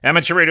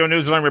Amateur Radio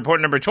Newsline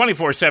report number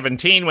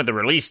 2417 with the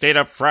release date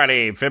of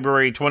Friday,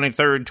 February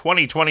 23rd,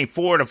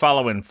 2024 to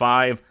follow in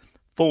 5,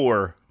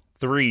 4,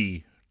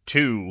 3,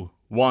 2,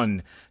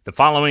 1. The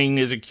following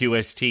is a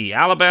QST.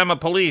 Alabama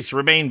police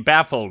remain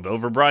baffled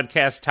over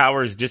broadcast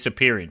tower's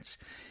disappearance.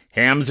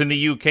 Hams in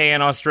the UK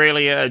and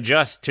Australia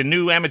adjust to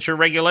new amateur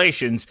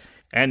regulations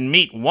and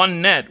meet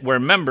one net where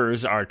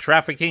members are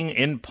trafficking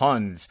in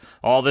puns.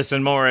 All this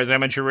and more as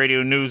Amateur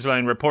Radio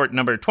Newsline report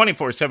number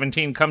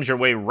 2417 comes your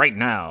way right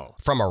now.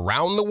 From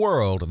around the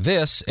world,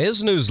 this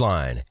is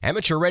Newsline,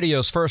 Amateur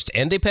Radio's first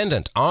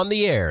independent,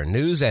 on-the-air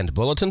news and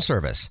bulletin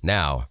service.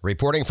 Now,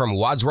 reporting from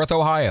Wadsworth,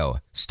 Ohio,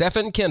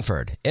 Stephen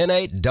Kinford,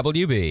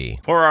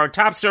 N8WB. For our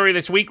top story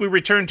this week, we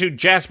return to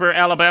Jasper,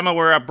 Alabama,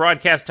 where a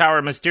broadcast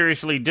tower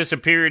mysteriously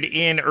disappeared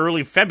in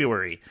early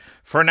February.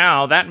 For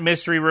now, that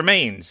mystery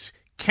remains.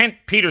 Kent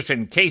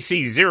Peterson,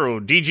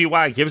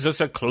 KC0DGY, gives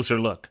us a closer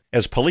look.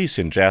 As police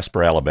in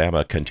Jasper,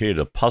 Alabama continue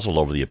to puzzle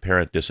over the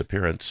apparent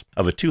disappearance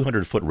of a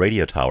 200-foot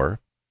radio tower,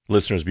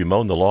 listeners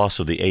bemoan the loss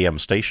of the AM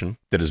station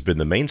that has been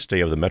the mainstay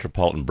of the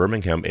metropolitan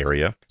Birmingham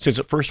area since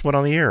it first went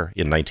on the air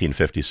in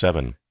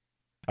 1957.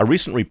 A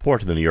recent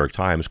report in the New York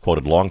Times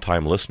quoted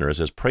longtime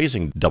listeners as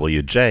praising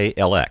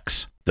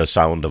WJLX, the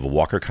sound of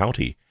Walker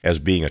County, as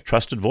being a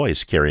trusted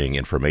voice carrying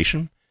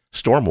information,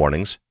 storm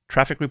warnings,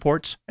 traffic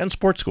reports, and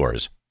sports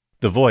scores.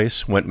 The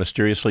voice went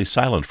mysteriously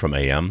silent from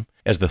AM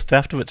as the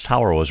theft of its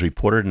tower was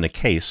reported in a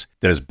case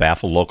that has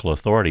baffled local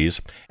authorities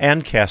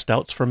and cast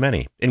doubts for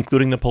many,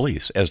 including the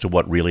police, as to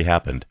what really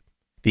happened.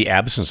 The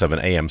absence of an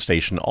AM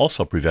station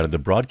also prevented the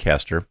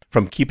broadcaster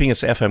from keeping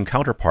its FM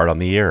counterpart on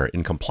the air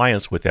in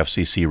compliance with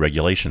FCC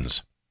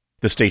regulations.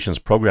 The station's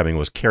programming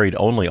was carried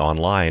only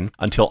online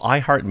until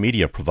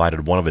iHeartMedia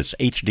provided one of its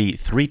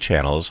HD3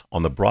 channels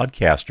on the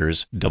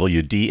broadcaster's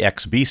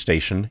WDXB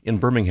station in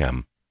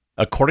Birmingham.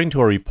 According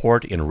to a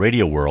report in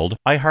Radio World,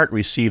 iHeart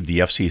received the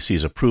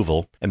FCC's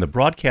approval, and the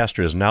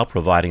broadcaster is now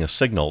providing a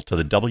signal to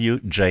the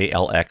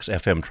WJLX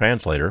FM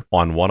translator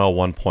on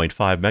 101.5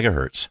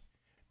 MHz.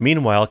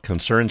 Meanwhile,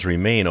 concerns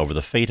remain over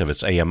the fate of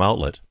its AM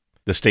outlet.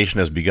 The station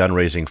has begun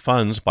raising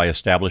funds by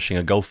establishing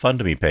a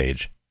GoFundMe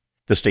page.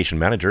 The station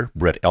manager,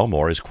 Brett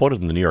Elmore, is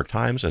quoted in the New York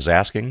Times as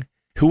asking,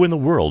 "Who in the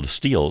world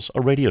steals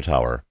a radio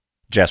tower?"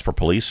 Jasper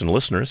police and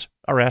listeners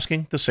are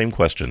asking the same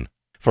question.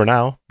 For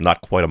now,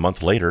 not quite a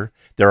month later,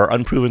 there are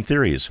unproven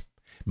theories.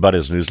 But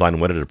as Newsline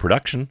went into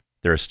production,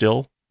 there are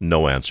still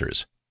no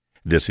answers.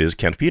 This is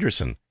Kent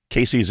Peterson,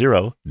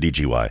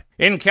 KC0DGY.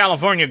 In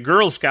California,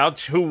 Girl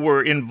Scouts who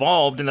were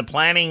involved in the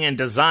planning and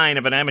design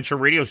of an amateur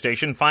radio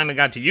station finally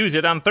got to use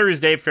it on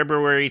Thursday,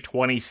 February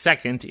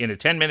 22nd, in a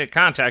 10-minute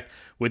contact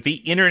with the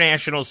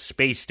International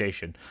Space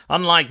Station.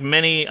 Unlike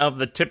many of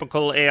the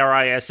typical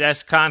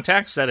ARISS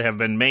contacts that have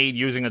been made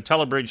using a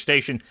telebridge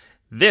station,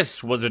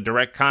 this was a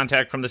direct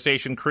contact from the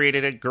station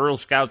created at Girl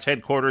Scouts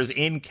headquarters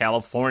in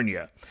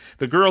California.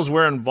 The girls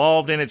were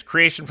involved in its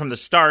creation from the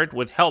start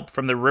with help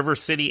from the River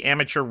City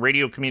Amateur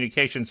Radio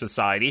Communication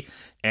Society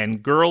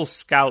and Girl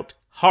Scout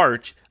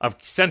Heart of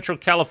Central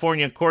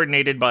California,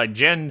 coordinated by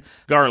Jen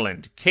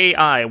Garland,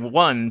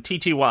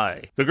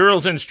 KI1TTY. The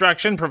girls'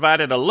 instruction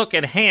provided a look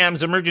at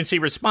Ham's emergency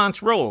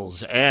response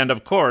roles and,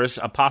 of course,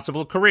 a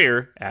possible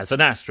career as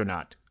an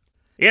astronaut.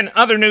 In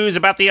other news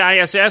about the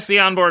ISS, the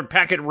onboard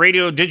packet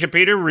radio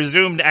digipeater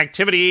resumed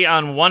activity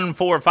on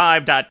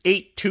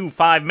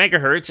 145.825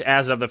 MHz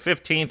as of the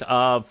 15th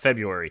of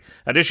February.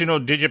 Additional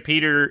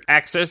digipeater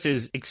access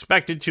is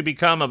expected to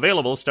become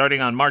available starting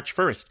on March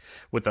 1st,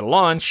 with the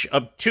launch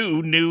of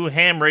 2 new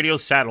ham radio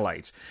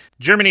satellites.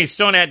 Germany's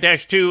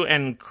Sonat-2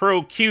 and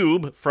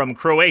Crocube from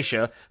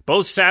Croatia.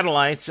 Both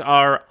satellites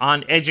are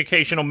on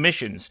educational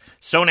missions.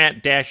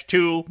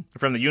 Sonat-2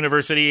 from the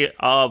University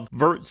of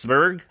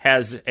Würzburg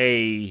has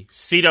a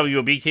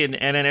CW beacon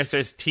and an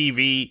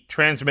SSTV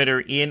transmitter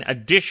in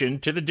addition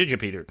to the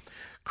digipeater.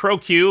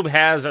 Crocube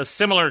has a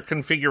similar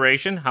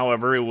configuration,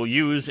 however, it will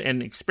use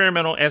an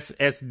experimental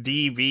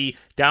SSDV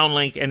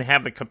downlink and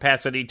have the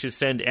capacity to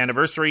send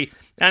anniversary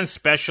and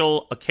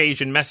special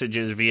occasion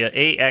messages via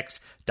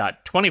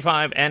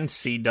AX.25 and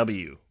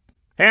CW.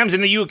 Hams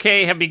in the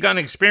UK have begun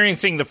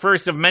experiencing the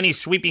first of many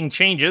sweeping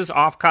changes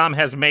Ofcom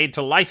has made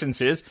to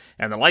licenses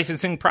and the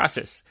licensing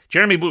process.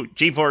 Jeremy Boot,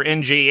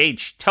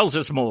 G4NJH, tells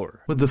us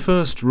more. With the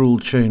first rule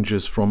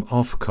changes from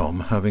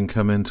Ofcom having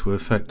come into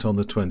effect on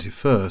the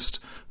 21st,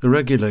 the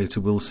regulator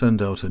will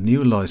send out a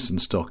new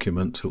license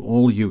document to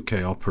all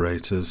UK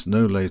operators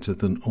no later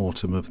than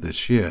autumn of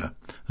this year.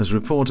 As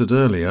reported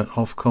earlier,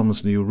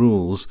 Ofcom's new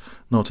rules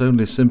not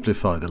only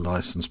simplify the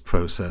license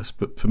process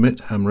but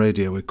permit ham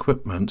radio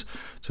equipment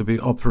to be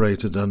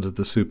operated under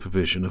the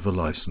supervision of a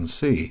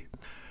licensee.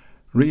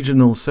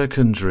 Regional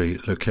secondary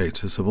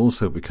locators have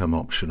also become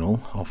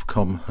optional.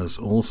 Ofcom has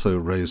also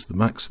raised the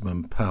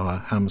maximum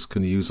power hams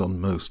can use on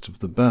most of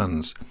the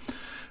bands.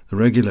 The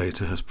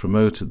regulator has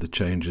promoted the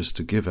changes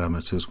to give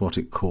amateurs what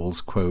it calls,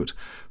 quote,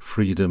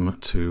 freedom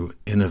to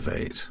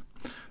innovate.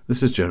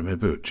 This is Jeremy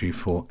Boot,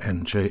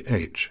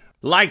 G4NJH.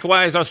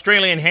 Likewise,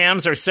 Australian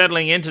hams are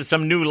settling into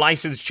some new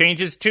license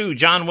changes too.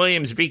 John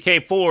Williams,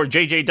 VK4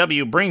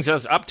 JJW, brings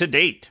us up to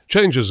date.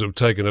 Changes have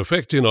taken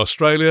effect in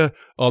Australia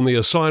on the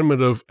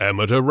assignment of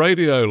amateur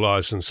radio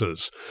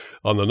licences.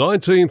 On the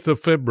 19th of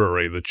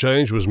February, the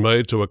change was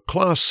made to a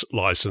class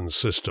licence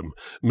system,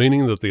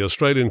 meaning that the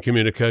Australian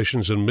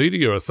Communications and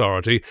Media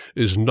Authority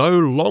is no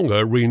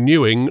longer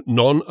renewing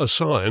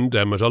non-assigned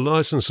amateur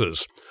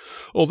licences.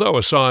 Although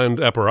assigned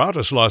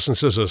apparatus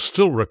licences are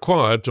still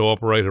required to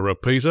operate a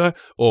repeater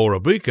or a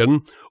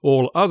beacon,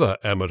 all other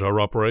amateur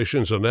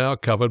operations are now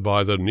covered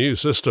by the new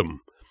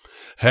system.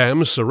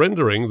 Hams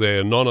surrendering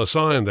their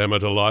non-assigned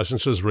amateur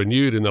licences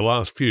renewed in the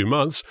last few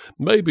months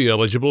may be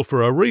eligible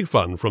for a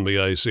refund from the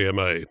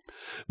ACMA.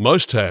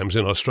 Most hams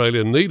in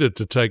Australia needed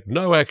to take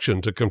no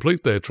action to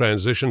complete their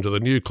transition to the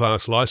new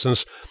class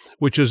licence,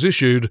 which is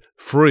issued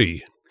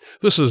free.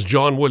 This is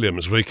John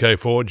Williams,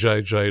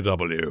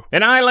 VK4JJW.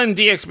 An island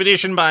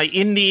de-expedition by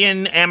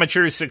Indian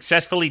amateurs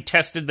successfully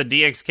tested the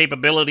DX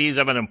capabilities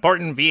of an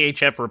important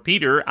VHF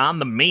repeater on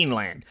the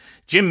mainland.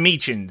 Jim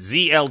Meechan,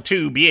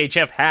 ZL2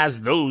 BHF,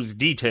 has those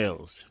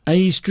details.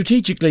 A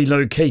strategically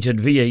located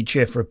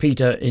VHF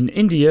repeater in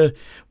India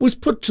was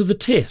put to the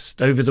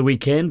test over the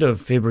weekend of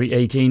February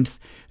 18th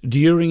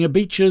during a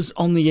Beaches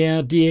on the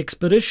Air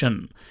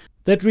de-expedition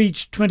that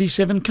reached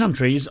 27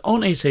 countries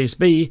on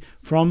SSB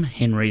from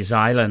Henry's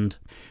Island.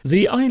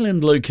 The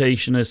island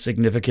location is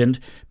significant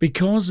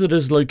because it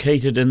is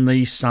located in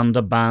the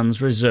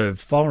Sundarbans Reserve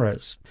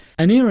Forest,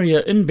 an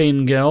area in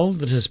Bengal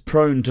that is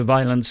prone to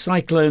violent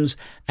cyclones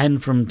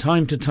and from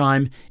time to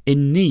time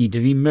in need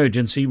of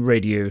emergency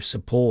radio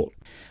support.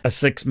 A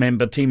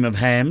 6-member team of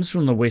hams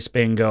from the West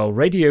Bengal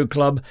Radio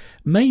Club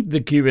made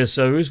the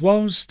QSOs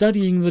while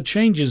studying the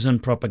changes in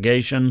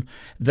propagation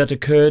that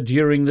occur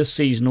during the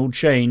seasonal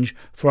change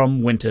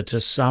from winter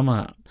to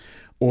summer.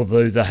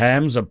 Although the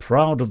hams are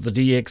proud of the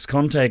DX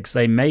contacts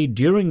they made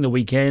during the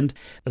weekend,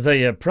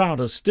 they are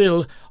prouder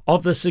still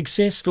of the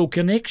successful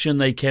connection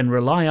they can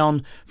rely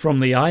on from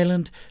the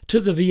island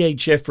to the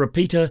VHF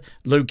repeater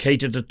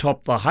located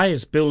atop the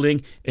highest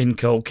building in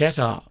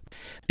Kolkata.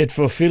 It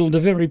fulfilled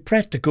a very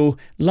practical,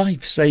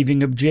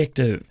 life-saving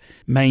objective,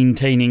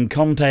 maintaining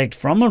contact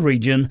from a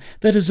region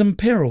that is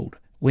imperiled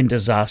when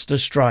disaster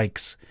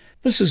strikes.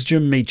 This is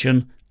Jim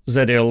Meechan,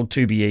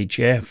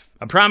 ZL2BHF.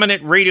 A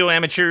prominent radio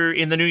amateur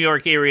in the New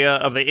York area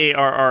of the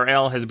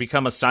ARRL has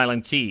become a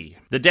silent key.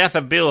 The death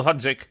of Bill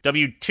Hudzik,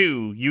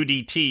 W2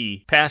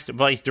 UDT, past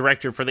vice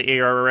director for the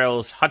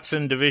ARRL's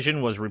Hudson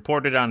division, was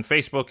reported on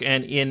Facebook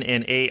and in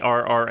an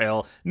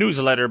ARRL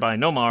newsletter by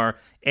Nomar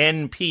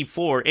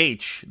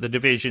NP4H, the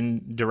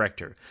division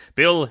director.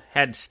 Bill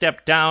had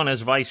stepped down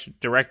as vice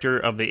director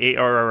of the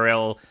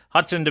ARRL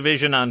Hudson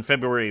division on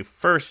February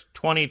 1st,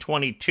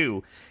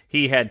 2022.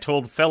 He had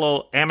told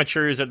fellow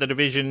amateurs at the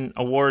division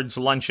awards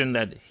luncheon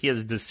that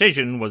his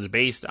decision was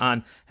based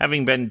on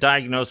having been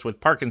diagnosed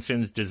with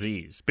Parkinson's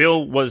disease.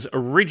 Bill was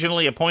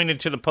originally appointed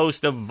to the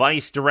post of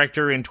vice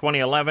director in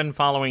 2011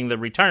 following the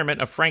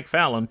retirement of Frank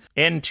Fallon,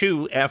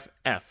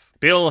 N2FF.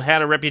 Bill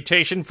had a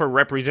reputation for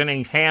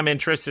representing ham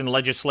interests in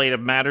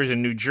legislative matters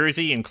in New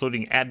Jersey,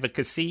 including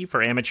advocacy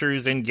for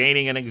amateurs and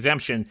gaining an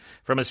exemption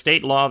from a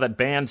state law that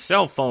banned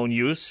cell phone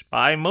use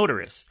by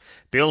motorists.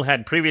 Bill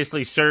had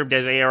previously served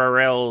as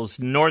ARRL's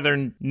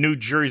Northern New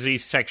Jersey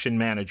section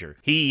manager.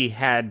 He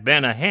had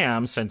been a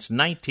ham since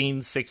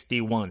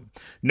 1961.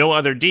 No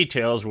other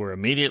details were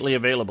immediately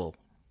available.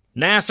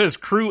 NASA's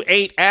Crew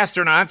 8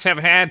 astronauts have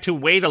had to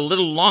wait a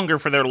little longer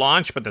for their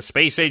launch, but the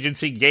space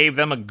agency gave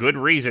them a good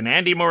reason.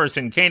 Andy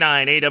Morrison,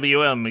 K9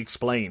 AWM,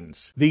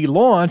 explains. The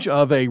launch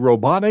of a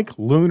robotic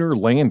lunar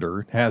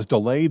lander has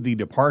delayed the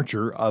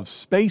departure of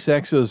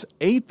SpaceX's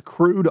 8th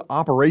crewed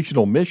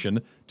operational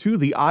mission to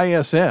the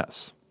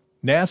ISS.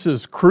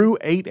 NASA's Crew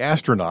 8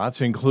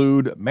 astronauts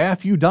include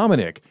Matthew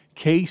Dominic,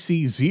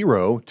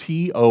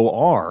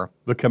 KC0TOR,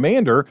 the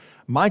commander,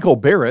 Michael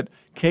Barrett,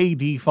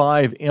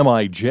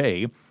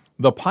 KD5MIJ,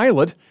 the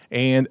pilot,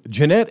 and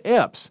Jeanette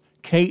Epps,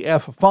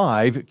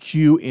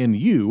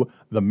 KF5QNU,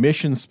 the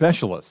mission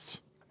specialists.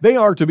 They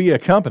are to be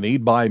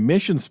accompanied by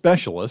mission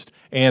specialist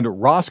and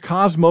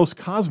Roscosmos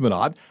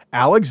cosmonaut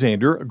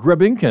Alexander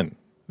Grebinkin.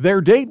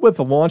 Their date with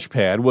the launch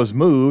pad was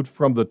moved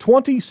from the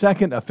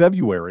 22nd of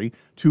February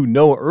to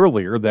no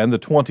earlier than the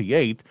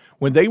 28th,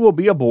 when they will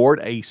be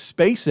aboard a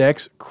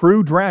SpaceX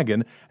Crew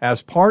Dragon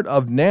as part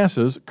of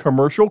NASA's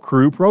Commercial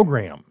Crew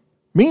program.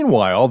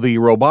 Meanwhile, the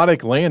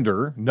robotic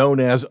lander, known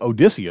as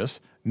Odysseus,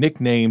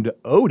 nicknamed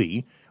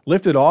Odie,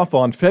 lifted off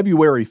on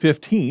February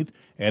 15th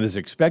and is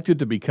expected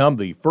to become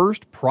the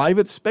first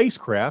private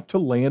spacecraft to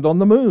land on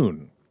the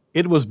moon.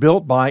 It was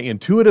built by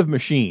Intuitive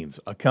Machines,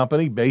 a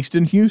company based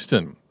in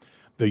Houston.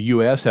 The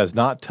U.S. has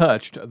not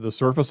touched the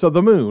surface of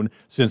the moon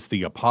since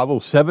the Apollo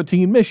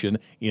 17 mission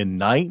in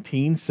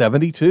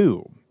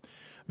 1972.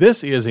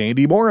 This is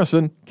Andy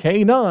Morrison,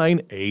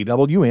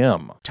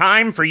 K9AWM.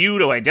 Time for you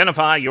to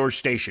identify your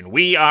station.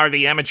 We are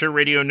the amateur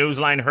radio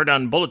Newsline heard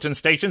on bulletin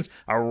stations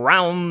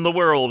around the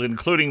world,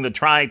 including the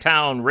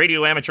Tri-Town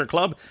Radio Amateur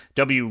Club,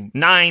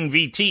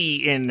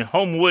 W9VT in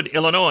Homewood,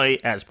 Illinois,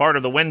 as part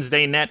of the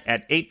Wednesday Net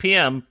at 8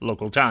 p.m.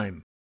 local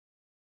time.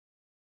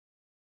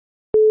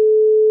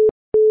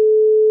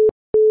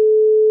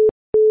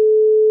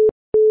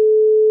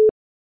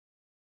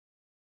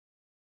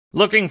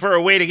 Looking for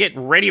a way to get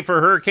ready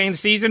for hurricane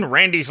season?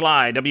 Randy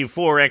Sly,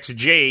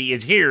 W4XJ,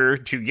 is here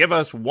to give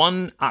us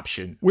one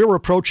option. We're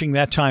approaching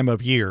that time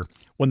of year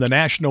when the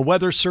National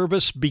Weather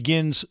Service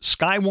begins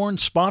Skywarn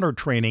spotter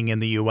training in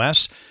the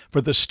U.S.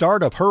 for the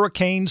start of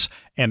hurricanes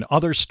and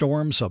other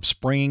storms of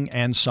spring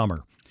and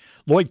summer.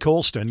 Lloyd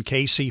Colston,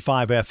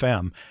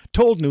 KC5FM,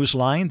 told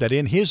Newsline that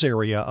in his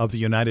area of the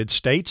United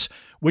States,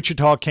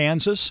 Wichita,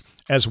 Kansas,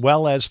 as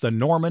well as the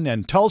Norman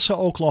and Tulsa,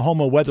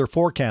 Oklahoma weather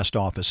forecast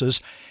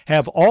offices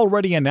have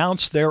already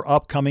announced their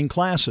upcoming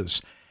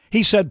classes.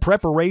 He said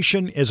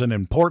preparation is an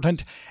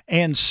important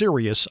and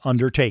serious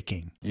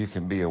undertaking. You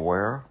can be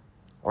aware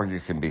or you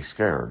can be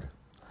scared.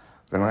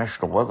 The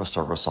National Weather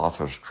Service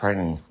offers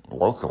training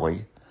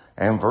locally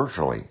and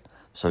virtually,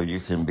 so you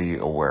can be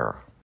aware.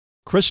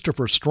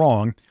 Christopher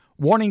Strong,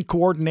 warning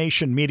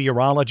coordination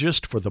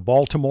meteorologist for the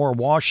Baltimore,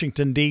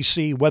 Washington,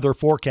 D.C. Weather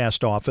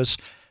Forecast Office,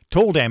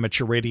 told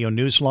Amateur Radio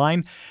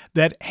Newsline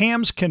that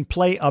hams can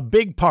play a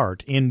big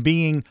part in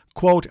being,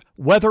 quote,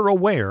 weather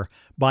aware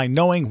by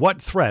knowing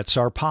what threats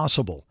are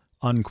possible,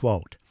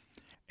 unquote.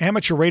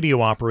 Amateur radio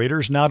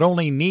operators not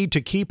only need to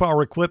keep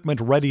our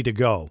equipment ready to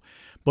go,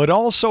 but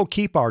also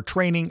keep our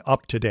training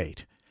up to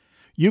date.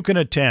 You can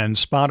attend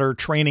spotter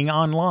training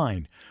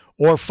online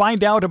or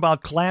find out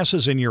about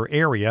classes in your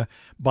area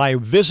by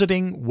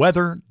visiting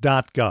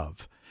weather.gov.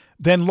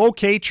 Then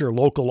locate your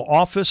local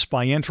office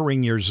by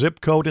entering your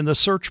zip code in the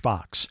search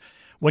box.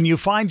 When you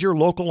find your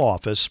local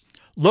office,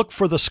 look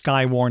for the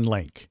Skywarn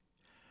link.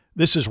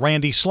 This is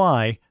Randy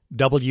Sly,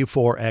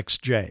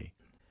 W4XJ.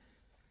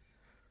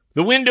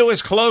 The window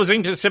is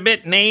closing to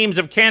submit names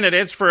of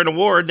candidates for an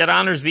award that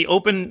honors the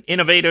open,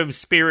 innovative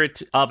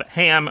spirit of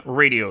ham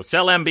radio.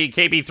 CellMB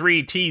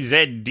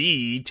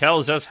KB3TZD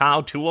tells us how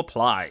to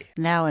apply.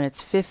 Now in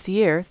its 5th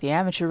year, the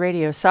Amateur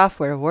Radio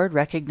Software Award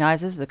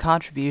recognizes the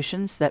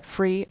contributions that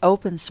free,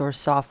 open-source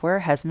software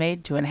has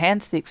made to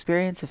enhance the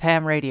experience of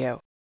ham radio.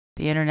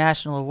 The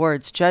International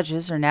Awards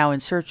judges are now in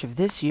search of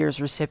this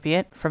year's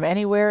recipient from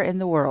anywhere in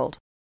the world.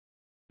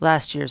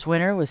 Last year's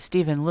winner was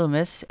Stephen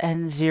Loomis,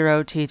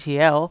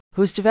 N0TTL,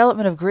 whose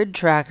development of Grid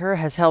Tracker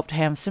has helped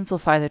ham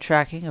simplify the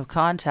tracking of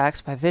contacts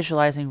by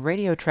visualizing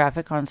radio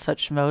traffic on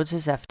such modes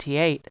as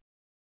FT8.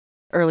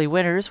 Early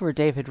winners were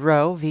David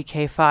Rowe,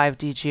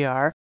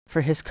 VK5DGR,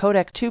 for his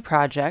Codec 2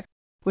 project,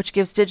 which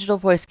gives digital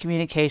voice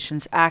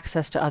communications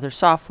access to other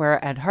software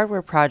and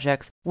hardware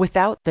projects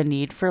without the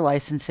need for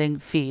licensing,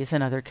 fees,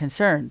 and other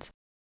concerns.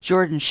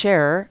 Jordan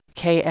Scherer,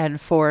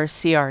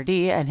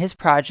 KN4CRD, and his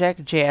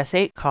project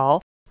JS8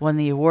 Call won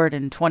the award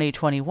in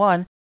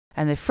 2021,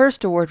 and the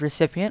first award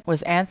recipient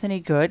was Anthony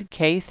Good,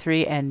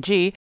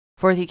 K3NG,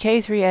 for the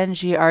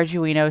K3NG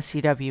Arduino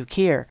CW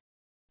Keyer.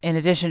 In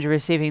addition to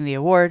receiving the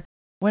award,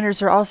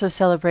 winners are also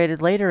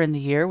celebrated later in the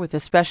year with a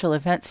special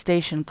event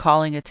station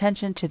calling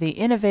attention to the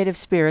innovative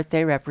spirit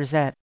they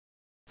represent.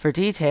 For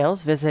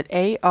details, visit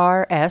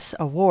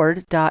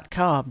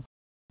arsaward.com.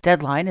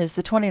 Deadline is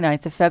the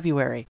 29th of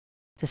February.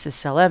 This is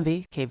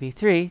CellMB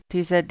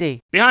KB3TZD.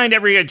 Behind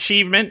every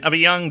achievement of a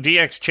young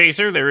DX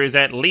chaser, there is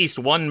at least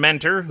one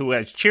mentor who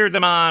has cheered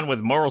them on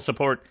with moral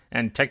support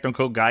and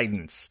technical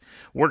guidance.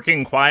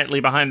 Working quietly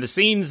behind the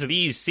scenes,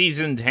 these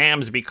seasoned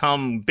hams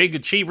become big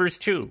achievers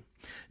too.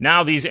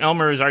 Now these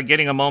Elmers are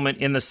getting a moment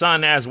in the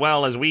sun, as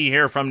well as we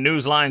hear from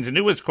Newsline's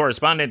newest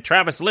correspondent,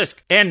 Travis Lisk,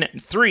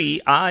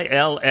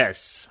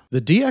 N3ILS.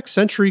 The DX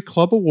Century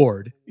Club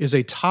Award is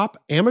a top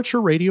amateur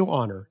radio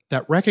honor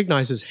that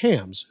recognizes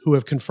hams who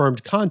have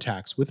confirmed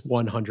contacts with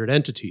 100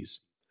 entities.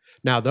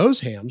 Now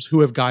those hams who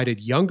have guided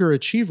younger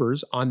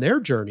achievers on their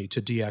journey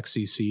to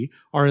DXCC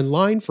are in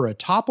line for a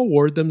top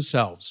award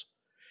themselves.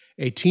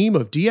 A team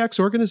of DX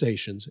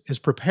organizations is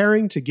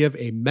preparing to give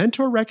a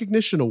Mentor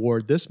Recognition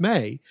Award this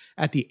May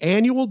at the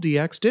annual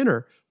DX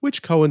Dinner,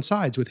 which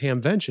coincides with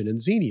Hamvention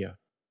in Xenia.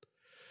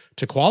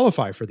 To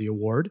qualify for the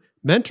award,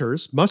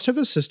 mentors must have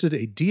assisted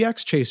a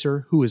DX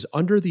chaser who is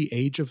under the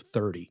age of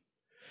 30.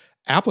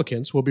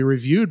 Applicants will be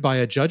reviewed by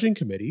a judging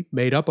committee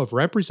made up of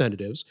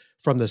representatives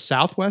from the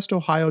Southwest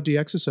Ohio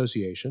DX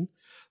Association,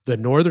 the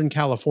Northern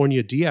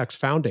California DX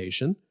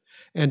Foundation,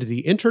 and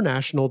the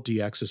International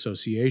DX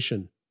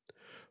Association.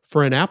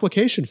 For an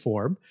application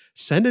form,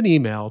 send an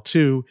email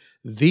to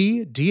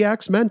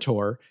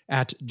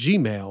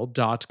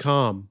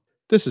thedxmentor@gmail.com.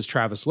 This is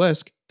Travis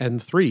Lisk,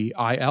 and 3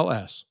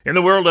 ILS. In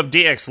the world of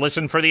DX,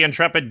 listen for the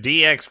intrepid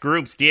DX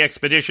Group's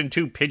DXpedition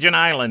to Pigeon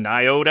Island,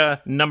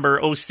 IOTA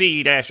number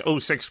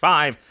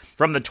OC-065,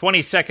 from the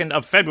 22nd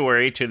of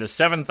February to the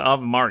 7th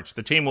of March.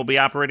 The team will be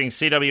operating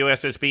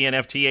CWSSB and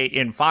FT8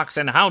 in Fox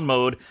and Hound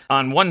mode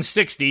on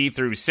 160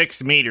 through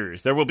 6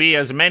 meters. There will be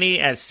as many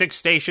as 6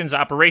 stations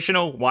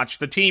operational. Watch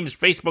the team's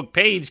Facebook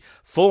page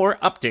for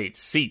updates.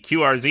 See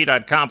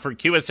QRZ.com for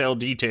QSL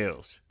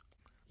details.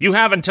 You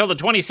have until the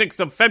 26th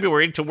of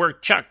February to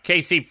work Chuck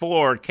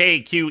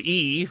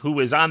KC4KQE, who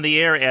is on the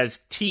air as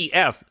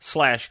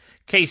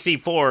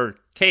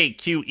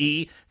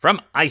TF/KC4KQE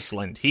from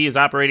Iceland. He is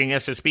operating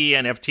SSB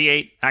and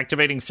FT8,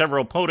 activating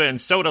several POTA and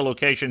SOTA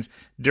locations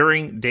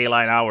during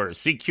daylight hours.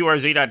 See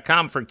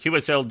QRZ.com for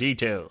QSL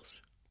details.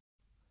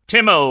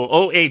 Timo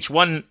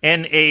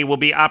OH1NA will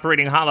be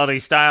operating holiday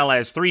style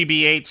as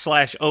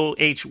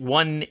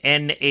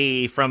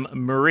 3B8/OH1NA from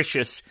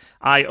Mauritius,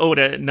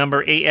 IOTA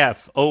number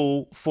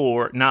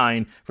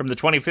AF049 from the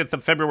 25th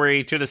of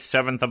February to the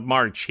 7th of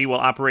March. He will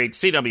operate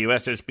CW,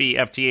 SSB,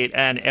 FT8,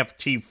 and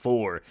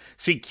FT4.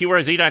 See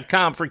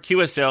QRZ.com for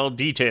QSL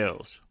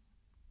details.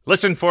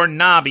 Listen for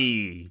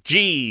Nabi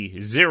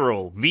G0VJG,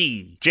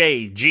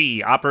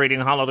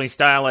 operating holiday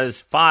style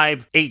as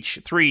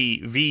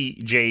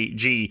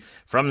 5H3VJG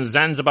from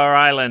Zanzibar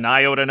Island,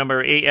 IOTA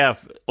number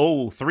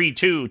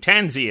AF032,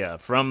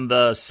 Tanzania, from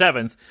the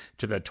 7th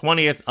to the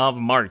 20th of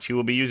March. He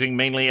will be using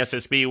mainly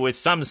SSB with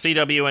some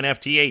CW and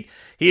FT8.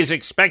 He is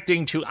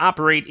expecting to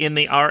operate in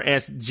the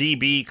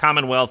RSGB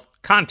Commonwealth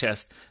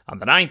contest on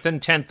the 9th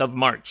and 10th of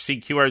March. See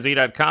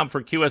QRZ.com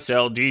for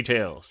QSL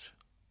details.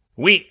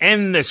 We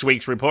end this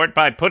week's report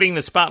by putting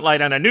the spotlight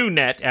on a new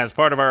net as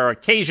part of our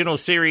occasional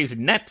series,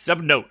 Nets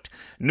of Note.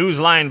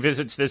 Newsline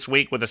visits this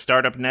week with a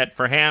startup net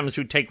for hams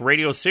who take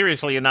radio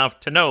seriously enough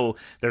to know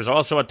there's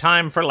also a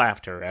time for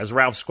laughter. As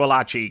Ralph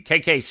Squilacci,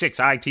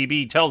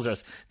 KK6ITB, tells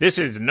us, this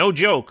is no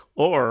joke,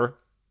 or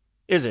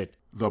is it?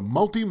 The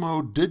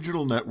multi-mode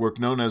digital network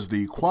known as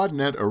the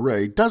QuadNet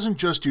Array doesn't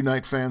just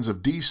unite fans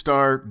of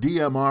D-Star,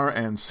 DMR,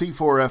 and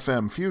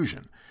C4FM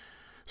Fusion.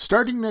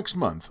 Starting next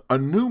month, a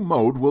new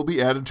mode will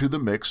be added to the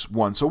mix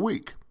once a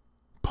week.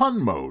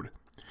 Pun mode.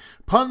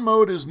 Pun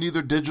mode is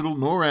neither digital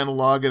nor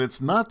analog, and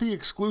it's not the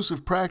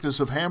exclusive practice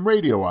of ham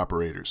radio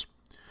operators.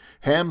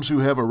 Hams who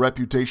have a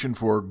reputation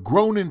for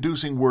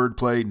groan-inducing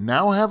wordplay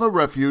now have a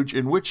refuge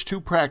in which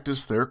to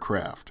practice their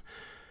craft.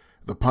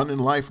 The Pun in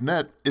Life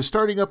Net is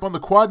starting up on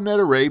the QuadNet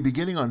Array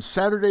beginning on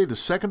Saturday the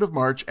 2nd of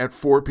March at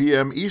 4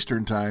 p.m.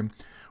 Eastern Time,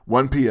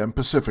 1 p.m.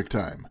 Pacific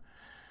Time.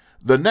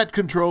 The net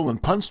control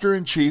and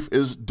punster-in-chief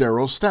is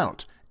Daryl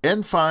Stout,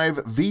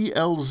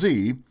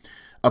 N5VLZ,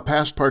 a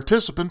past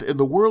participant in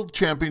the World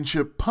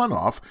Championship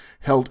Pun-Off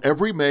held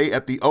every May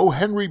at the O.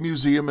 Henry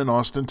Museum in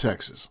Austin,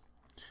 Texas.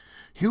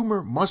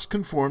 Humor must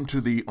conform to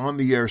the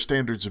on-the-air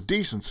standards of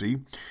decency,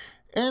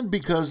 and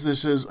because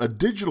this is a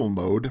digital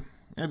mode,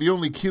 and the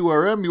only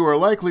QRM you are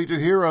likely to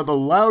hear are the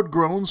loud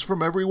groans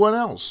from everyone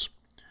else.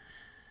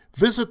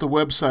 Visit the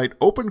website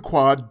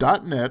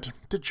openquad.net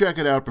to check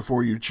it out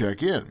before you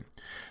check in.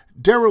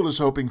 Daryl is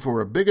hoping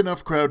for a big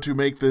enough crowd to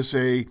make this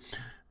a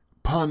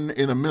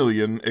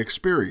pun-in-a-million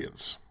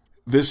experience.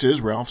 This is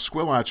Ralph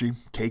Squilacci,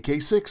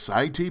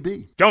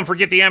 KK6ITB. Don't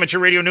forget the Amateur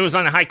Radio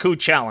Newsline Haiku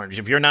Challenge.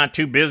 If you're not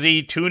too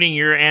busy tuning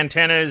your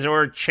antennas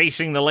or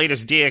chasing the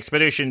latest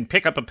DXpedition,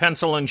 pick up a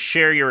pencil and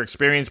share your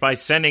experience by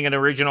sending an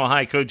original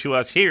haiku to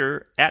us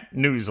here at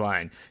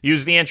Newsline.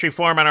 Use the entry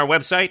form on our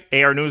website,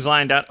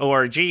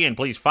 arnewsline.org, and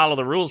please follow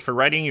the rules for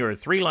writing your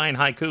 3-line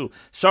haiku.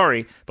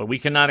 Sorry, but we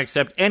cannot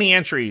accept any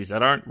entries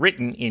that aren't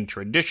written in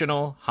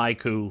traditional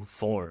haiku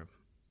form.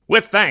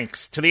 With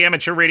thanks to the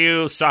Amateur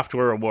Radio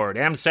Software Award,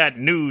 AMSAT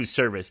News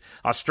Service,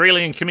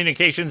 Australian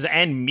Communications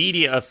and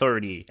Media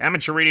Authority,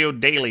 Amateur Radio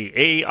Daily,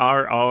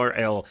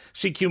 ARRL,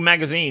 CQ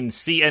Magazine,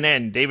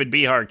 CNN, David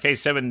Behar,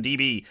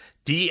 K7DB,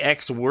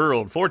 DX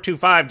World,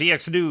 425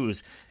 DX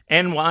News,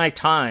 NY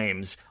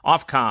Times,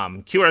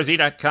 Ofcom,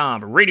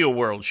 QRZ.com, Radio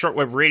World,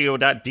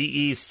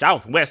 shortwaveradio.de,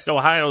 Southwest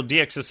Ohio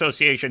DX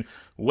Association,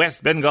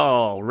 West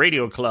Bengal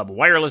Radio Club,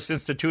 Wireless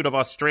Institute of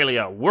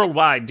Australia,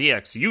 Worldwide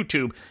DX,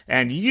 YouTube,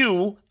 and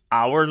you,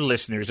 our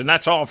listeners. And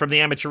that's all from the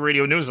Amateur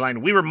Radio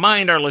Newsline. We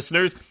remind our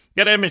listeners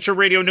that Amateur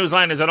Radio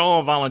Newsline is an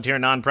all-volunteer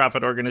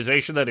nonprofit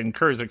organization that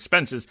incurs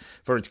expenses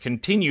for its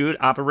continued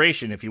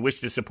operation. If you wish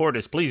to support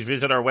us, please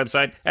visit our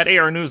website at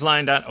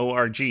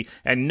arnewsline.org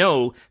and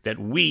know that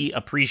we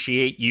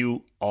appreciate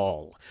you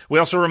all. We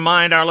also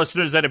remind our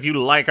listeners that if you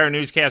like our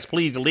newscast,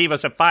 please leave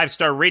us a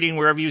 5-star rating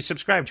wherever you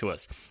subscribe to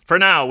us. For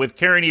now, with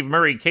Karen Eve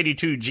Murray,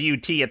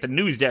 KD2GUT at the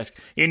news desk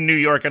in New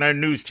York and our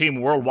news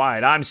team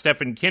worldwide, I'm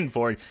Stephen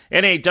Kinford,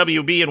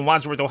 NAWB in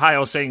Wadsworth,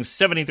 Ohio, saying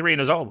 73,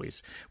 and as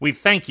always, we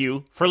thank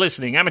you for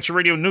listening. Amateur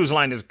Radio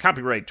Newsline is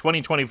copyright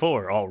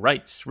 2024, all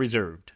rights reserved.